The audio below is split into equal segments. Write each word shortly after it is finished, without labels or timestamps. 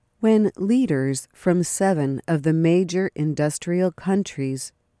When leaders from 7 of the major industrial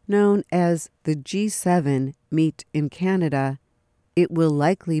countries, known as the G7, meet in Canada, it will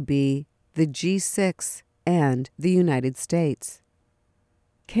likely be the G6 and the United States.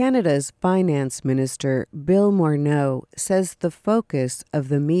 Canada's Finance Minister Bill Morneau says the focus of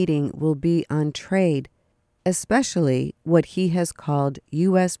the meeting will be on trade, especially what he has called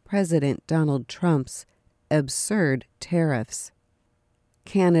U.S. President Donald Trump's absurd tariffs.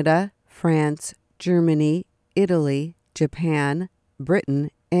 Canada, France, Germany, Italy, Japan,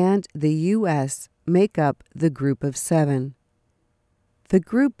 Britain, and the U.S. make up the Group of 7. The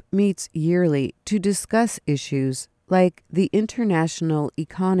group meets yearly to discuss issues like the international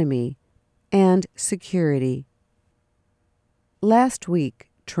economy and security. Last week,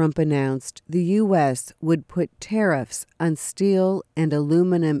 Trump announced the U.S. would put tariffs on steel and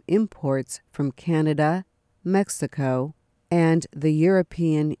aluminum imports from Canada, Mexico, and the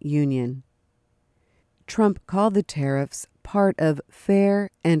European Union. Trump called the tariffs part of fair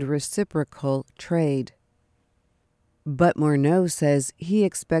and reciprocal trade. But Morneau says he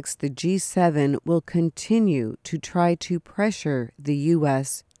expects the G7 will continue to try to pressure the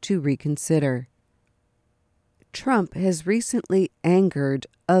U.S. to reconsider. Trump has recently angered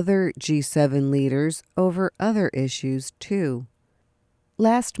other G7 leaders over other issues, too.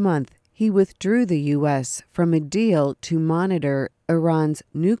 Last month, he withdrew the U.S. from a deal to monitor Iran's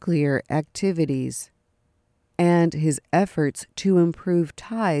nuclear activities, and his efforts to improve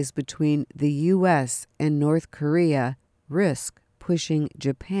ties between the U.S. and North Korea risk pushing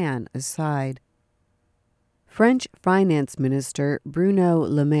Japan aside. French Finance Minister Bruno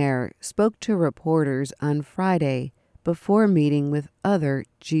Le Maire spoke to reporters on Friday before meeting with other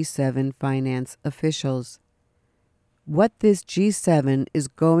G7 finance officials. What this G7 is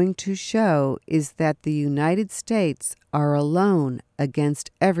going to show is that the United States are alone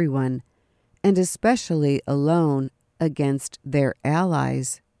against everyone, and especially alone against their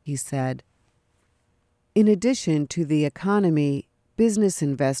allies, he said. In addition to the economy, business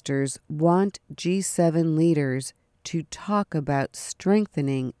investors want G7 leaders to talk about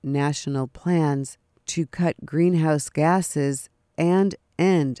strengthening national plans to cut greenhouse gases and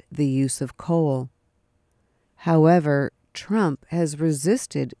end the use of coal. However, Trump has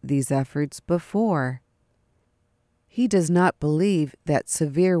resisted these efforts before. He does not believe that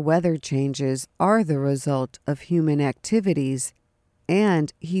severe weather changes are the result of human activities,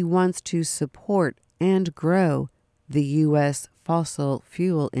 and he wants to support and grow the U.S. fossil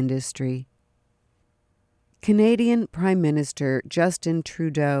fuel industry. Canadian Prime Minister Justin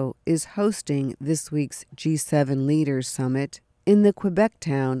Trudeau is hosting this week's G7 Leaders Summit in the Quebec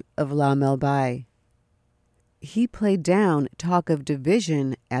town of La Melbaye. He played down talk of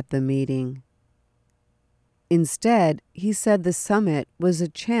division at the meeting. Instead, he said the summit was a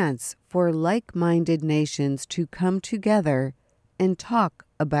chance for like-minded nations to come together and talk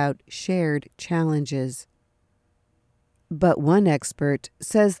about shared challenges. But one expert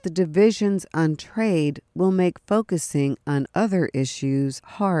says the divisions on trade will make focusing on other issues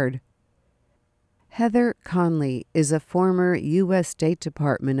hard. Heather Conley is a former U.S. State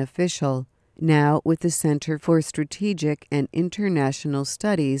Department official, now with the Center for Strategic and International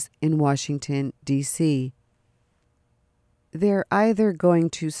Studies in Washington, D.C. They're either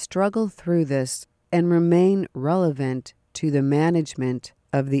going to struggle through this and remain relevant to the management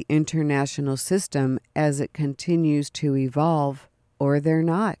of the international system as it continues to evolve, or they're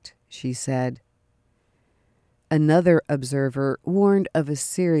not, she said. Another observer warned of a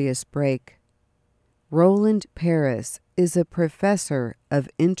serious break. Roland Paris is a professor of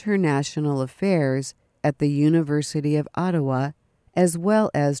international affairs at the University of Ottawa, as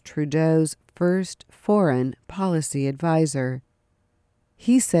well as Trudeau's first foreign policy advisor.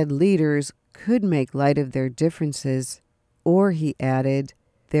 He said leaders could make light of their differences, or, he added,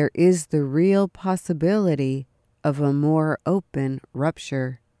 there is the real possibility of a more open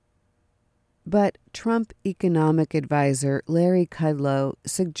rupture. But Trump economic advisor Larry Kudlow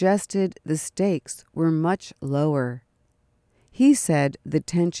suggested the stakes were much lower. He said the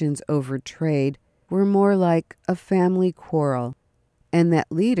tensions over trade were more like a family quarrel, and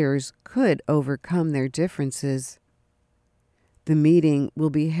that leaders could overcome their differences. The meeting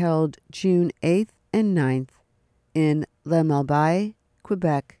will be held June 8th and 9th in La Melbaye,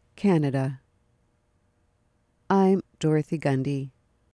 Quebec, Canada. I'm Dorothy Gundy.